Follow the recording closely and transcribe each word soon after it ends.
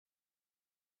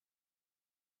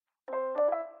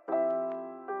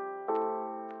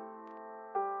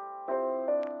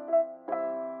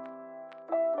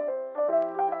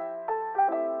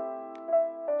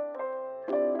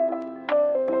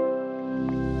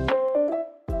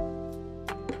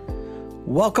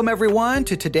Welcome everyone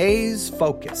to today's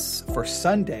focus for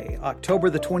Sunday, October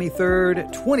the 23rd,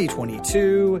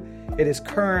 2022. It is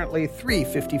currently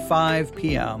 3:55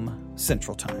 p.m.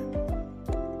 Central Time.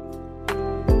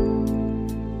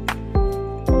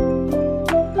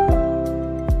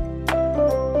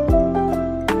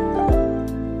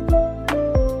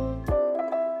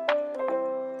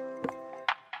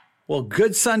 Well,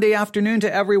 good Sunday afternoon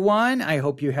to everyone. I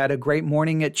hope you had a great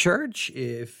morning at church.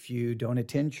 If you don't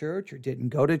attend church or didn't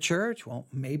go to church, well,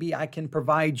 maybe I can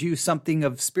provide you something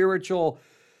of spiritual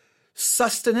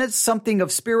sustenance, something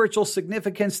of spiritual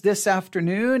significance this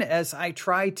afternoon as I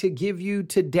try to give you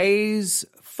today's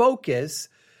focus.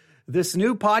 This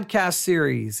new podcast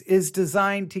series is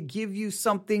designed to give you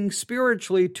something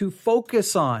spiritually to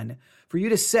focus on, for you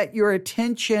to set your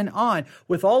attention on.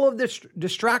 With all of the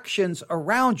distractions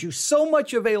around you, so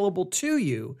much available to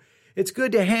you, it's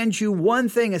good to hand you one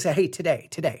thing and say, hey, today,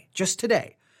 just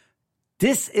today.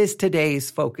 This is today's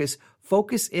focus.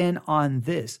 Focus in on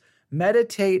this.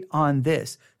 Meditate on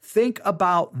this. Think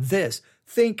about this.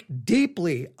 Think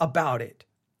deeply about it.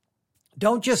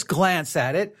 Don't just glance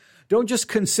at it. Don't just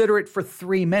consider it for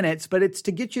 3 minutes, but it's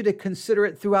to get you to consider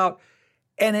it throughout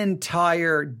an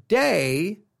entire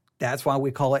day. That's why we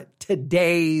call it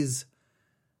today's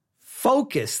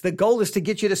focus. The goal is to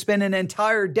get you to spend an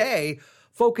entire day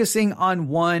focusing on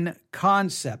one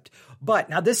concept.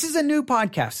 But now this is a new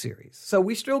podcast series, so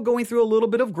we're still going through a little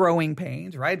bit of growing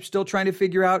pains, right? I'm still trying to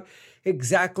figure out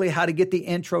exactly how to get the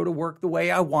intro to work the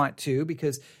way I want to,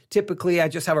 because typically I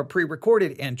just have a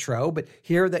pre-recorded intro, but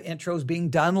here the intro is being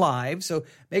done live. So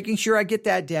making sure I get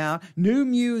that down, new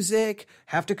music,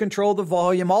 have to control the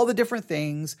volume, all the different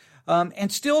things.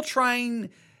 And still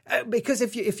trying, because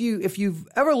if you've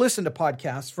ever listened to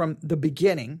podcasts from the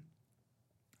beginning,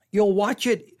 you'll watch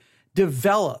it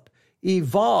develop,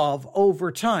 evolve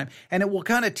over time, and it will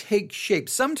kind of take shape.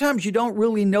 Sometimes you don't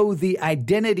really know the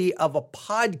identity of a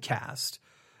podcast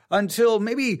until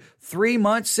maybe 3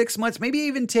 months, 6 months, maybe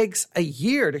even takes a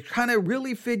year to kind of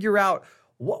really figure out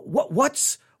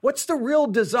what's the real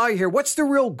desire here? What's the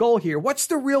real goal here? What's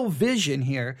the real vision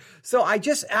here? So I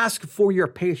just ask for your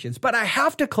patience, but I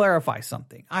have to clarify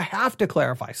something. All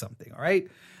right?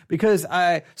 Because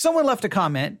someone left a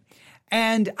comment,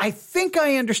 and I think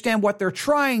I understand what they're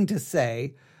trying to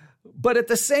say, but at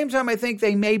the same time, I think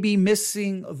they may be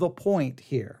missing the point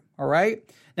here. All right?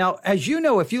 Now, as you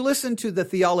know, if you listen to the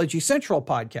Theology Central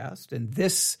podcast, and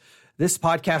this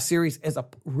podcast series is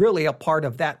really a part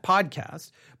of that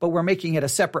podcast, but we're making it a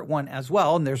separate one as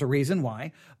well, and there's a reason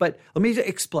why. But let me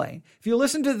explain. If you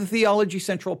listen to the Theology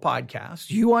Central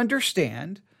podcast, you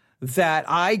understand that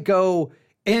I go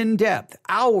in depth,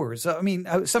 hours. I mean,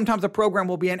 sometimes a program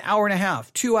will be an hour and a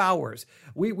half, 2 hours.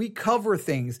 We cover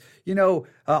things,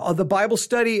 the Bible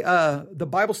study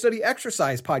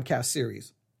exercise podcast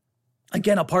series.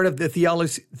 Again, a part of the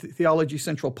Theology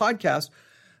Central podcast.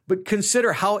 But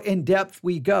consider how in-depth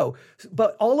we go.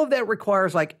 But all of that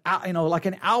requires like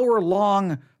an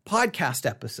hour-long podcast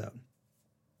episode.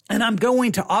 And I'm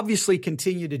going to obviously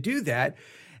continue to do that.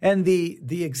 And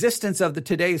the existence of the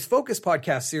Today's Focus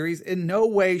podcast series in no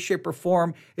way, shape, or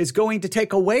form is going to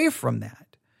take away from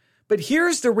that. But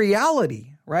here's the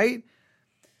reality, right?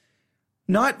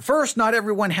 Not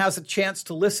everyone has a chance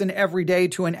to listen every day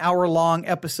to an hour-long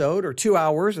episode or 2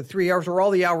 hours or 3 hours or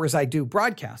all the hours I do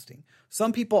broadcasting.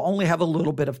 Some people only have a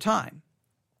little bit of time.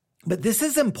 But this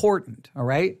is important, all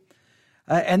right?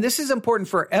 And this is important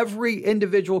for every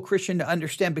individual Christian to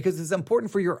understand, because it's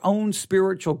important for your own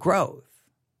spiritual growth.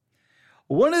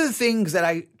 One of the things that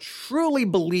I truly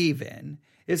believe in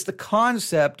is the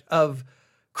concept of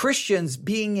Christians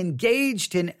being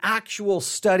engaged in actual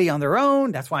study on their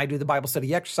own. That's why I do the Bible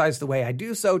study exercise the way I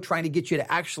do so, trying to get you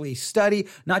to actually study,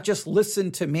 not just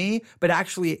listen to me, but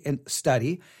actually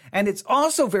study. And it's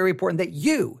also very important that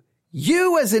you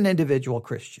as an individual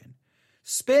Christian,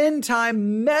 spend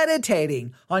time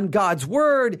meditating on God's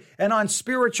word and on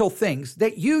spiritual things,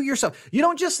 that you yourself, you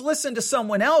don't just listen to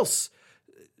someone else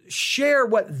share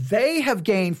what they have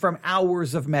gained from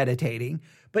hours of meditating,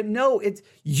 but no,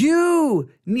 you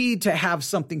need to have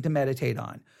something to meditate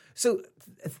on. So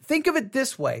think of it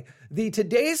this way. The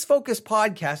Today's Focus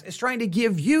podcast is trying to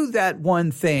give you that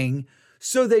one thing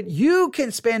so that you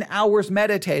can spend hours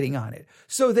meditating on it,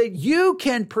 so that you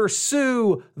can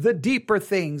pursue the deeper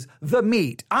things, the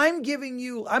meat. I'm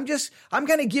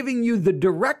kind of giving you the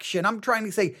direction. I'm trying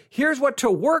to say, here's what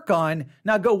to work on.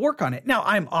 Now go work on it. Now,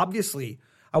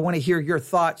 I want to hear your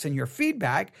thoughts and your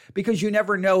feedback, because you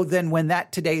never know then when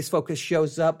that Today's Focus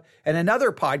shows up in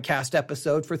another podcast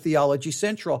episode for Theology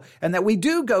Central, and that we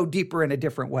do go deeper in a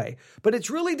different way. But it's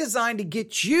really designed to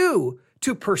get you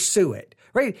to pursue it,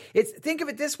 right? Think of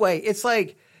it this way. It's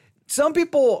like some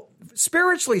people,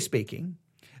 spiritually speaking,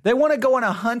 they want to go on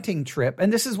a hunting trip,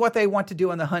 and this is what they want to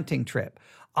do on the hunting trip.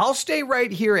 I'll stay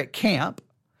right here at camp.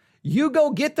 You go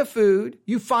get the food,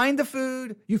 you find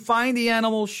the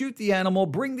animal, shoot the animal,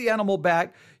 bring the animal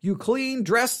back, you clean,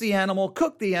 dress the animal,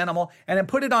 cook the animal, and then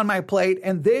put it on my plate,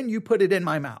 and then you put it in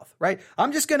my mouth, right?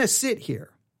 I'm just going to sit here.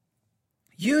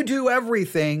 You do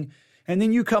everything, and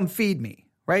then you come feed me,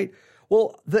 right?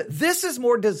 Well, this is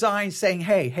more designed saying,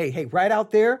 hey, right out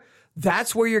there,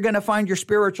 that's where you're going to find your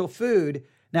spiritual food.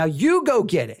 Now you go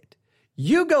get it.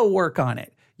 You go work on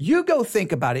it. You go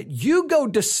think about it. You go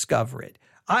discover it.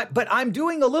 But I'm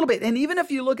doing a little bit. And even if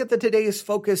you look at the Today's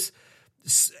Focus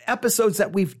episodes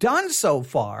that we've done so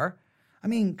far, I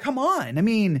mean, come on. I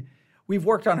mean, we've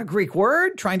worked on a Greek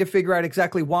word, trying to figure out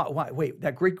exactly why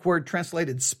that Greek word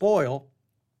translated spoil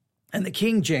and the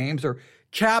King James, or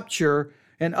capture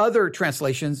and other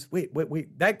translations.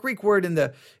 That Greek word in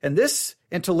this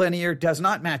interlinear does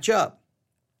not match up.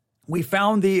 We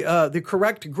found the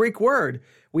correct Greek word.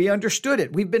 We understood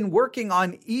it. We've been working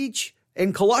on each.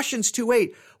 In Colossians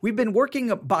 2:8, we've been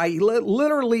working by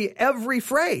literally every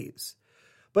phrase.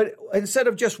 But instead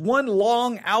of just one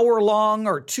long, hour-long,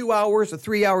 or 2 hours or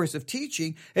 3 hours of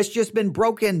teaching, it's just been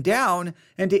broken down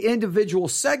into individual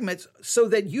segments so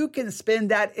that you can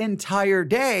spend that entire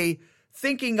day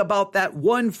thinking about that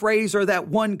one phrase or that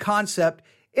one concept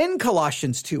in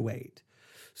Colossians 2:8.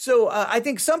 So I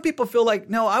think some people feel like,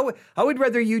 no, I would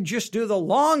rather you just do the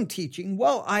long teaching.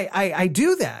 Well, I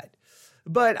do that.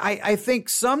 But I think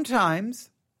sometimes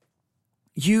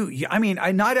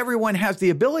not everyone has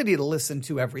the ability to listen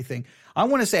to everything. I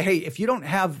want to say, hey, if you don't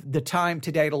have the time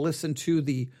today to listen to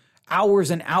the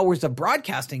hours and hours of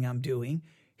broadcasting I'm doing,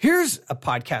 here's a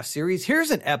podcast series.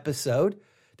 Here's an episode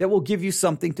that will give you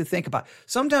something to think about.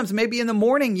 Sometimes maybe in the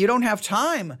morning, you don't have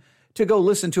time to go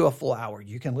listen to a full hour.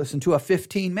 You can listen to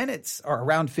 15 minutes or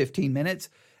around 15 minutes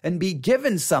and be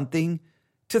given something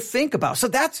to think about. So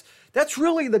that's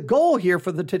really the goal here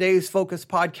for the Today's Focus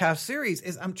podcast series.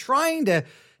 Is I'm trying to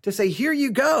say, here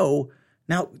you go.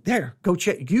 Now there, go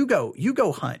check. You go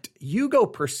hunt. You go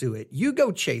pursue it. You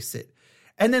go chase it.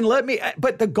 And then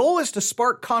but the goal is to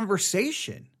spark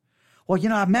conversation. Well,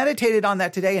 I've meditated on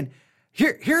that today, and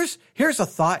here's a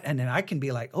thought. And then I can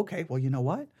be like, okay, well, you know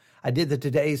what? I did the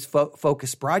Today's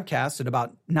Focus broadcast at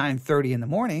about 9:30 in the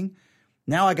morning.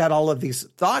 Now I got all of these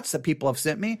thoughts that people have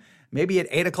sent me. Maybe at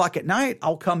 8 o'clock at night,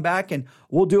 I'll come back and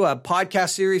we'll do a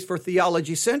podcast series for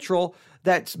Theology Central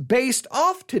that's based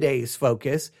off Today's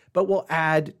Focus, but we'll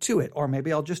add to it. Or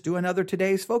maybe I'll just do another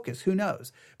Today's Focus. Who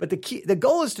knows? But the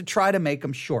goal is to try to make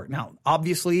them short. Now,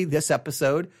 obviously, this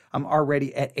episode, I'm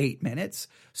already at 8 minutes,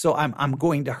 so I'm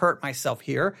going to hurt myself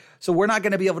here. So we're not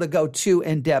going to be able to go too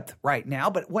in depth right now.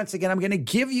 But once again, I'm going to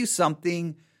give you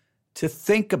something to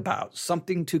think about,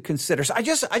 something to consider. So I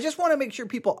just want to make sure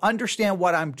people understand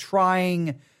what I'm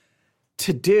trying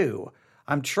to do.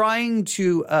 I'm trying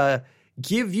to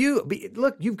give you,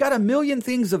 look, you've got a million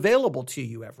things available to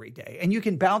you every day, and you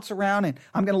can bounce around and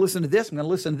I'm going to listen to this, I'm going to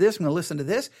listen to this, I'm going to listen to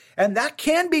this. And that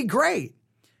can be great.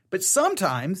 But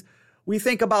sometimes we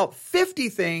think about 50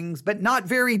 things, but not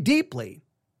very deeply.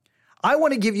 I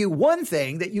want to give you one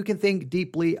thing that you can think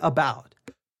deeply about.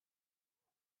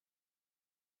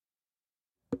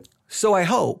 So I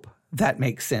hope that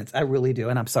makes sense. I really do.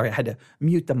 And I'm sorry, I had to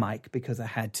mute the mic because I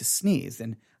had to sneeze,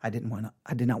 and I did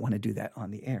not want to do that on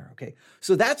the air. Okay.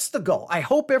 So that's the goal. I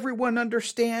hope everyone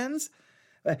understands.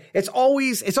 It's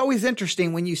always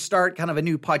interesting when you start kind of a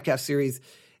new podcast series,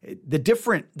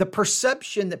 the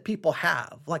perception that people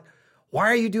have. Like, why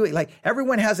are you doing? Like,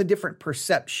 everyone has a different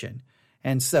perception.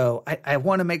 And so I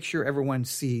want to make sure everyone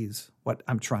sees what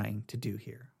I'm trying to do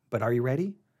here. But are you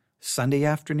ready? Sunday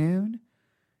afternoon.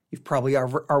 You've probably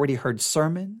already heard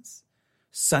sermons,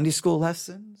 Sunday school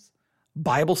lessons,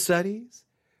 Bible studies,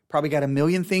 probably got a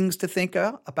million things to think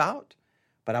about,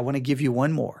 but I want to give you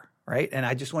one more, right? And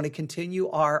I just want to continue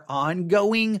our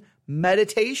ongoing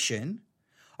meditation,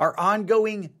 our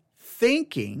ongoing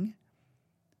thinking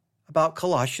about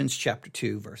Colossians chapter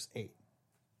 2, verse 8.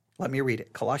 Let me read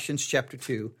it. Colossians chapter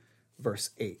 2, verse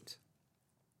 8.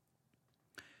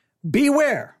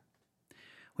 Beware.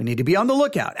 We need to be on the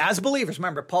lookout as believers.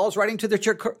 Remember, Paul's writing to the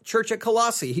church at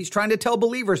Colossae. He's trying to tell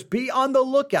believers, be on the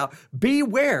lookout.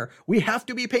 Beware. We have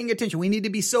to be paying attention. We need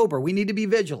to be sober. We need to be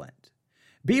vigilant.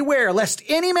 Beware lest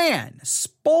any man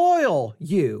spoil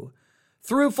you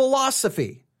through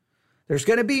philosophy. There's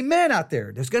going to be men out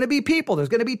there. There's going to be people. There's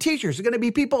going to be teachers. There's going to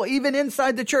be people even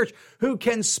inside the church who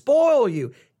can spoil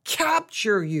you,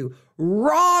 capture you,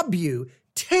 rob you,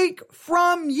 take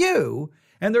from you.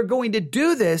 And they're going to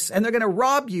do this, and they're going to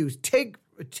rob you, take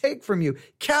from you,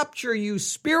 capture you,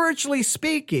 spiritually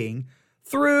speaking,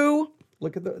 through,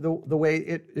 look at the way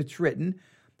it's written,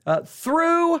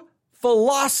 through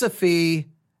philosophy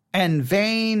and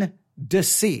vain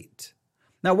deceit.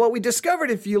 Now, what we discovered,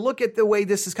 if you look at the way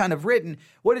this is kind of written,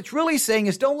 what it's really saying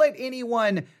is don't let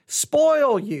anyone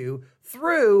spoil you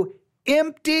through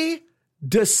empty,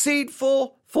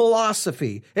 deceitful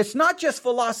philosophy. It's not just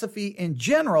philosophy in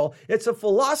general. It's a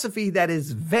philosophy that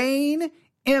is vain,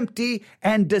 empty,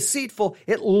 and deceitful.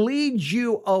 It leads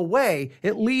you away.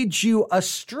 It leads you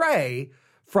astray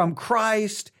from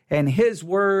Christ and his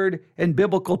word and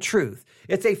biblical truth.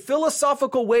 It's a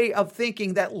philosophical way of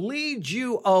thinking that leads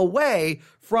you away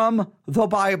from the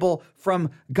Bible,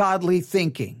 from godly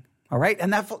thinking. All right.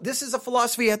 And this is a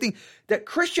philosophy, I think, that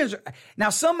Christians,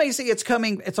 now some may say it's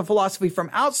a philosophy from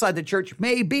outside the church,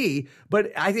 maybe,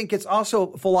 but I think it's also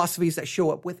philosophies that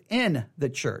show up within the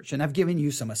church. And I've given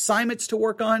you some assignments to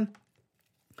work on.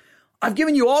 I've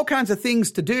given you all kinds of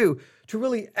things to do to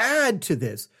really add to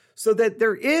this so that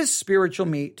there is spiritual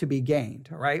meat to be gained.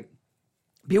 All right.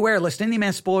 Beware lest any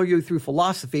man spoil you through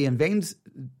philosophy and vain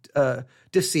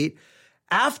deceit,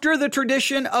 after the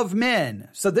tradition of men.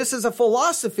 So this is a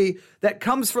philosophy that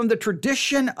comes from the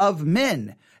tradition of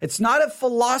men. It's not a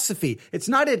philosophy. It's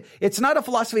not a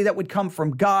philosophy that would come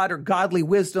from God or godly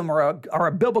wisdom or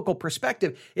a biblical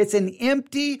perspective. It's an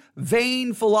empty,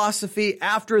 vain philosophy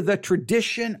after the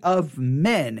tradition of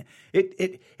men.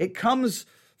 It comes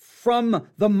from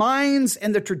the minds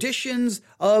and the traditions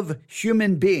of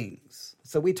human beings.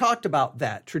 So we talked about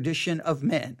that tradition of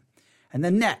men. And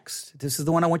then next, this is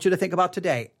the one I want you to think about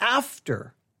today.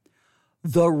 After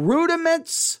the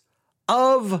rudiments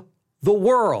of the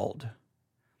world.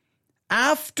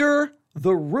 After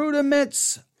the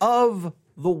rudiments of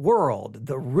the world.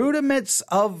 The rudiments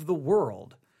of the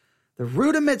world. The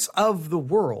rudiments of the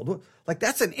world. Like,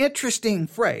 that's an interesting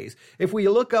phrase. If we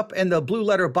look up in the Blue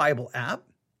Letter Bible app,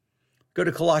 go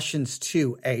to Colossians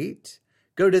 2:8,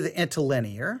 go to the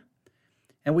interlinear,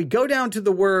 and we go down to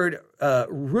the word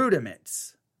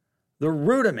rudiments. The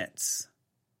rudiments.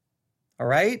 All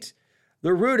right?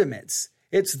 The rudiments.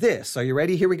 It's this. Are you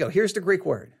ready? Here we go. Here's the Greek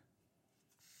word.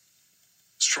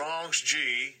 Strong's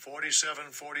G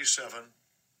 4747.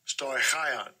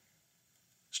 Stoichaion.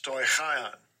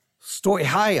 Stoichaion.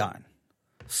 Stoichaion.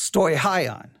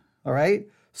 Stoichaion. All right?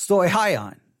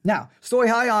 Stoichaion. Now,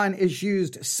 stoichaion is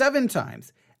used 7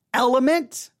 times.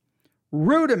 Element,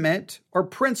 rudiment, or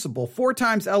principle. 4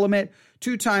 times element,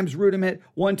 2 times rudiment,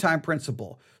 1 time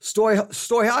principle.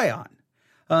 Stoichaion.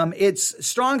 Its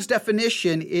Strong's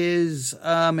definition is,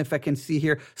 if I can see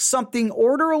here, something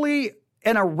orderly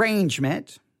in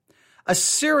arrangement, a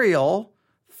serial,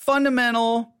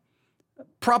 fundamental,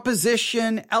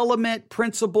 proposition, element,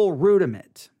 principle,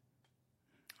 rudiment.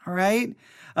 All right?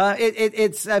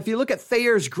 It's if you look at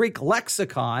Thayer's Greek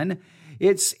lexicon,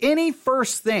 it's any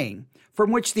first thing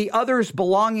from which the others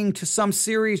belonging to some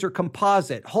series or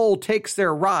composite whole takes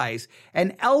their rise,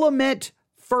 an element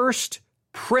first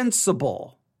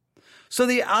principle. So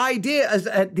the idea is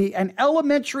that an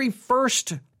elementary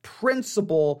first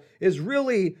principle is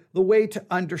really the way to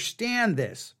understand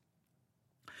this.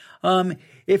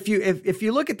 If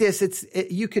you look at this,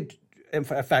 you could. In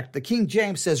fact, the King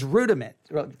James says rudiment.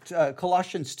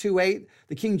 Colossians 2:8,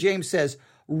 the King James says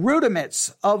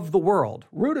rudiments of the world.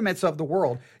 Rudiments of the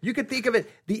world. You could think of it,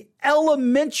 the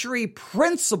elementary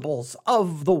principles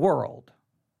of the world.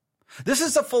 This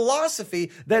is a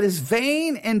philosophy that is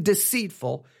vain and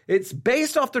deceitful. It's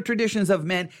based off the traditions of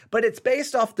men, but it's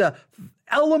based off the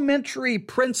elementary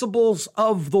principles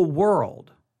of the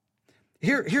world.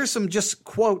 Here's some just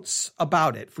quotes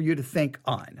about it for you to think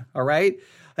on, all right?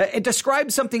 It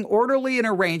describes something orderly in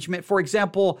arrangement. For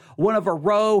example, one of a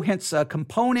row, hence a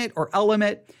component or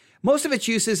element. Most of its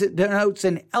uses, it denotes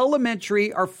an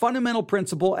elementary or fundamental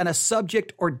principle and a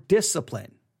subject or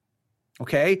discipline.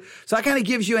 Okay? So that kind of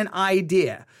gives you an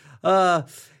idea.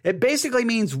 It basically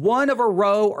means one of a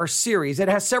row or series. It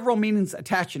has several meanings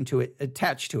attached to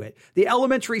it. The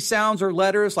elementary sounds or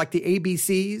letters like the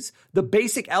ABCs, the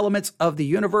basic elements of the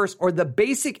universe, or the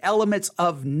basic elements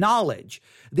of knowledge,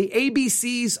 the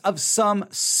ABCs of some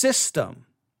system.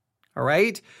 All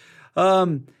right?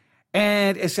 And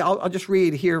I'll just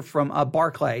read here from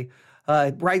Barclay.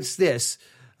 Writes this,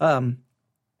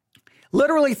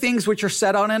 literally things which are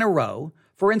set on in a row.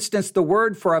 For instance, the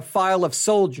word for a file of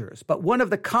soldiers. But one of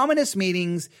the commonest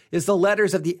meanings is the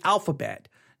letters of the alphabet.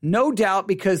 no doubt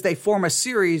because they form a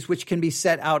series which can be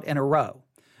set out in a row.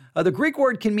 The Greek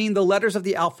word can mean the letters of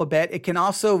the alphabet. It can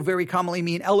also very commonly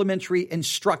mean elementary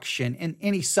instruction in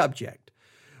any subject.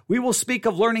 We will speak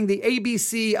of learning the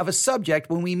ABC of a subject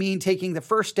when we mean taking the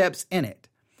first steps in it.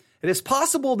 It is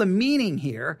possible the meaning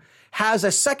here has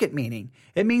a second meaning.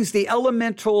 It means the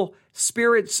elemental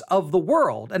spirits of the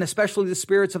world, and especially the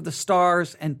spirits of the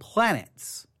stars and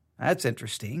planets. That's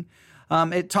interesting.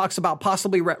 It talks about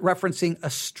possibly referencing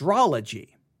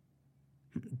astrology.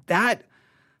 That,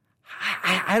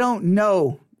 I don't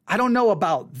know. I don't know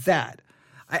about that.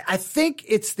 I think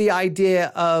it's the idea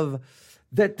of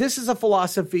that this is a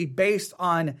philosophy based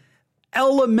on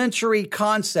elementary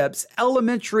concepts,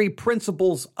 elementary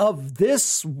principles of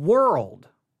this world.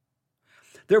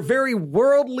 They're very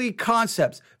worldly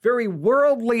concepts, very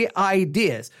worldly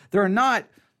ideas. They're not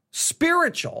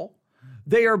spiritual.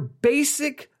 They are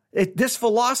basic, this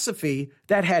philosophy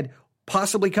that had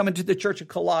possibly come into the church of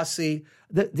Colossae,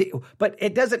 but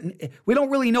it doesn't, we don't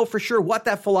really know for sure what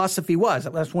that philosophy was.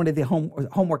 That's one of the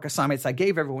homework assignments I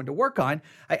gave everyone to work on.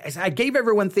 I gave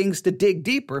everyone things to dig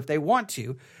deeper if they want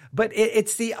to, but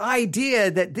it's the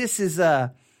idea that this is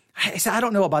I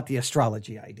don't know about the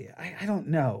astrology idea. I don't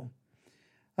know.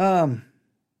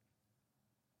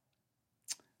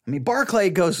 Barclay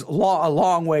goes a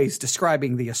long ways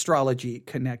describing the astrology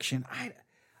connection.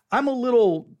 I'm a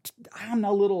little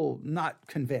not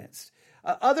convinced.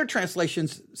 Other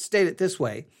translations state it this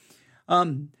way.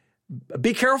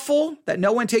 Be careful that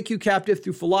no one take you captive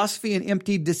through philosophy and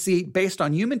empty deceit based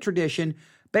on human tradition,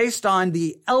 based on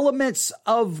the elements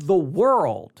of the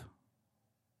world.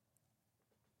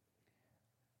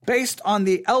 Based on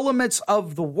the elements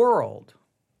of the world.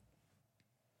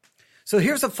 So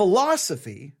here's a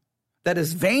philosophy that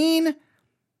is vain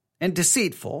and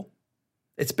deceitful.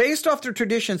 It's based off the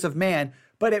traditions of man,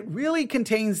 but it really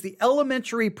contains the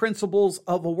elementary principles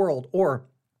of a world, or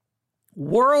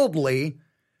worldly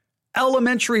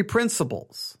elementary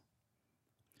principles.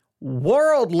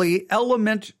 Worldly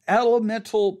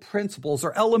elemental principles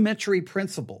or elementary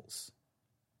principles.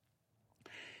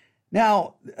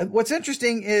 Now, what's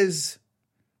interesting is,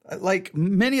 like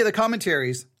many of the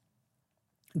commentaries,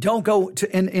 don't go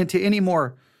into any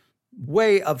more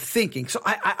way of thinking. So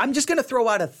I'm just going to throw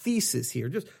out a thesis here.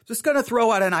 Just going to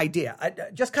throw out an idea,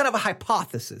 just kind of a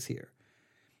hypothesis here.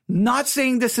 Not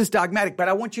saying this is dogmatic, but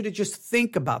I want you to just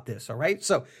think about this. All right.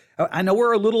 So I know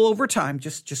we're a little over time.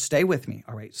 Just stay with me.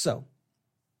 All right. So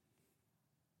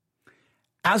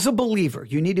as a believer,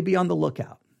 you need to be on the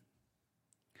lookout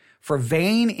for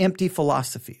vain, empty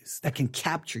philosophies that can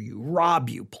capture you,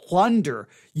 rob you, plunder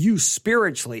you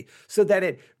spiritually so that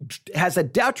it has a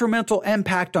detrimental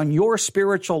impact on your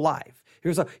spiritual life.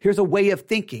 Here's a way of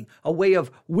thinking, a way of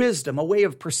wisdom, a way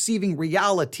of perceiving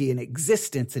reality and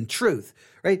existence and truth,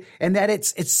 right? And that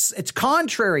it's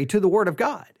contrary to the word of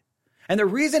God. And the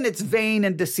reason it's vain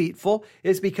and deceitful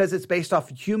is because it's based off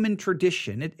human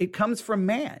tradition. It comes from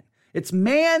man. It's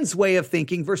man's way of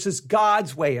thinking versus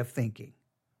God's way of thinking.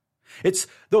 It's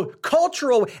the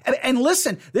cultural, and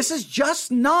listen, this is just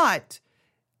not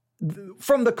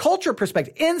from the culture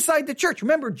perspective inside the church.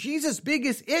 Remember, Jesus'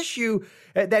 biggest issue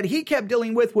that he kept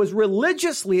dealing with was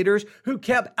religious leaders who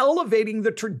kept elevating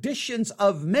the traditions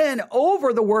of men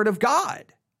over the word of God.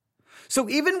 So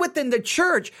even within the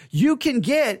church, you can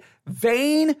get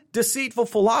vain, deceitful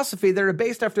philosophy that are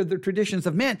based after the traditions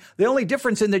of men. The only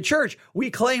difference in the church, we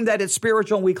claim that it's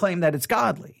spiritual and we claim that it's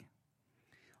godly.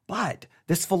 But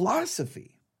this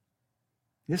philosophy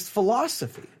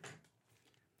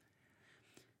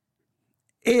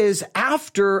is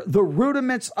after the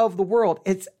rudiments of the world.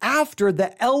 It's after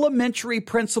the elementary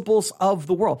principles of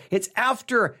the world. It's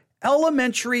after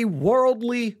elementary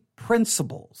worldly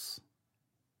principles.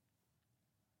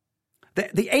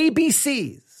 The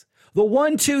ABCs, the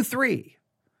 1, 2, 3.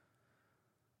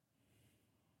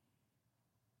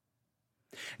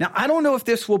 Now, I don't know if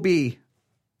this will be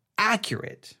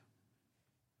accurate,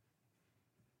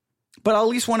 but I at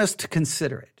least want us to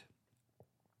consider it.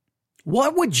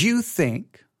 What would you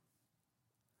think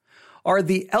are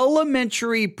the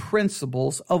elementary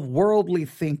principles of worldly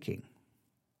thinking?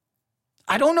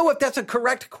 I don't know if that's a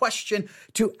correct question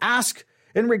to ask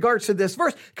in regards to this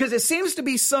verse, because it seems to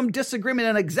be some disagreement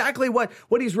on exactly what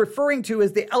he's referring to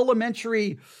as the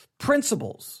elementary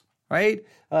principles, right?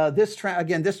 This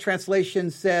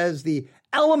translation says the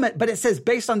element, but it says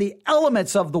based on the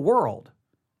elements of the world.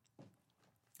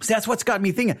 So that's what's got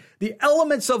me thinking. The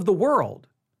elements of the world.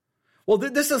 Well,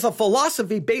 this is a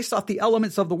philosophy based off the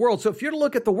elements of the world. So if you're to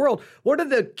look at the world, what are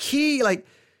the key,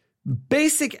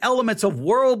 basic elements of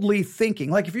worldly thinking?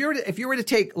 Like if you were to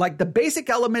take like the basic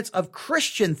elements of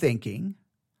Christian thinking,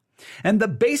 and the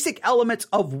basic elements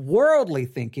of worldly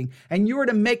thinking, and you were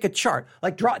to make a chart,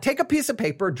 like take a piece of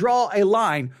paper, draw a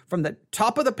line from the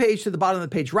top of the page to the bottom of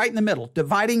the page, right in the middle,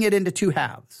 dividing it into two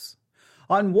halves.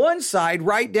 On one side,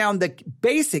 write down the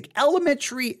basic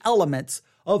elementary elements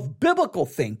of biblical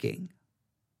thinking.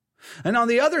 And on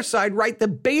the other side, write the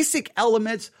basic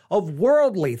elements of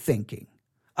worldly thinking.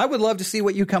 I would love to see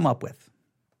what you come up with.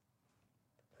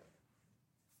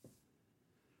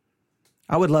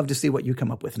 I would love to see what you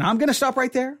come up with. Now I'm going to stop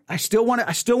right there. I still want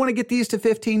to get these to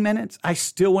 15 minutes.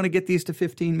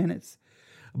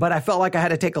 But I felt like I had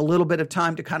to take a little bit of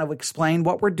time to kind of explain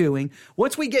what we're doing.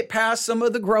 Once we get past some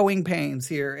of the growing pains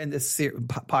here in this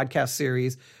podcast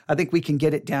series, I think we can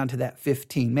get it down to that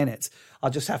 15 minutes. I'll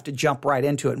just have to jump right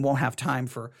into it and won't have time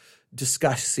for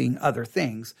discussing other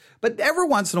things. But every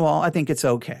once in a while, I think it's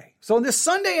okay. So on this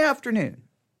Sunday afternoon,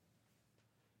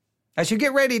 as you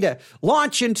get ready to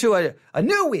launch into a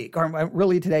new week, or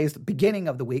really today is the beginning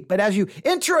of the week, but as you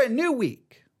enter a new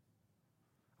week,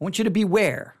 I want you to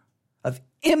beware of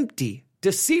empty,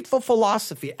 deceitful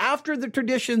philosophy after the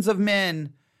traditions of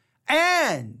men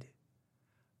and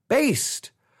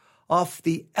based off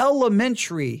the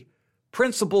elementary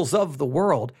principles of the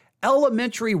world,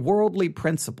 elementary worldly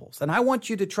principles. And I want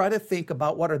you to try to think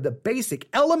about what are the basic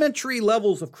elementary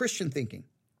levels of Christian thinking,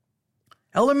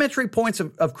 elementary points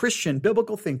of Christian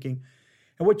biblical thinking,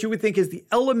 and what you would think is the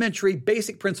elementary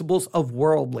basic principles of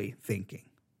worldly thinking.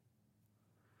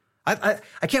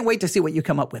 I can't wait to see what you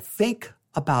come up with. Think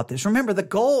about this. Remember, the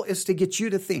goal is to get you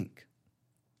to think.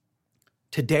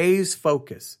 Today's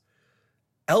focus,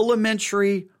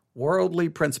 elementary worldly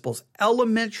principles,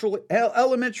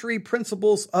 elementary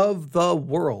principles of the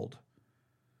world.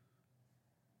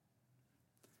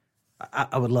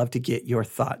 I would love to get your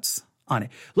thoughts on it.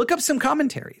 Look up some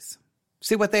commentaries.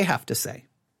 See what they have to say.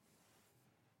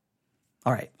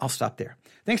 All right, I'll stop there.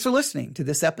 Thanks for listening to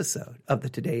this episode of the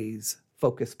Today's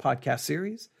Focus podcast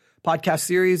series. Podcast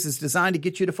series is designed to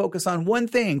get you to focus on one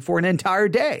thing for an entire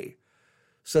day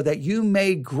so that you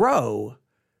may grow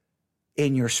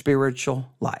in your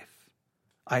spiritual life.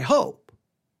 I hope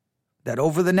that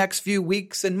over the next few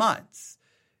weeks and months,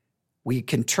 we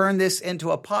can turn this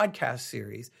into a podcast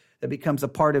series that becomes a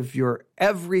part of your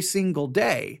every single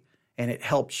day, and it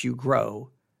helps you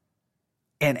grow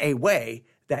in a way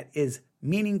that is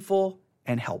meaningful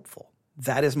and helpful.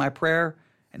 That is my prayer,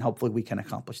 and hopefully we can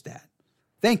accomplish that.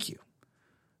 Thank you.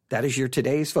 That is your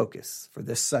today's focus for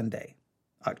this Sunday,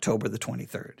 October the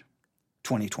 23rd,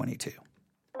 2022.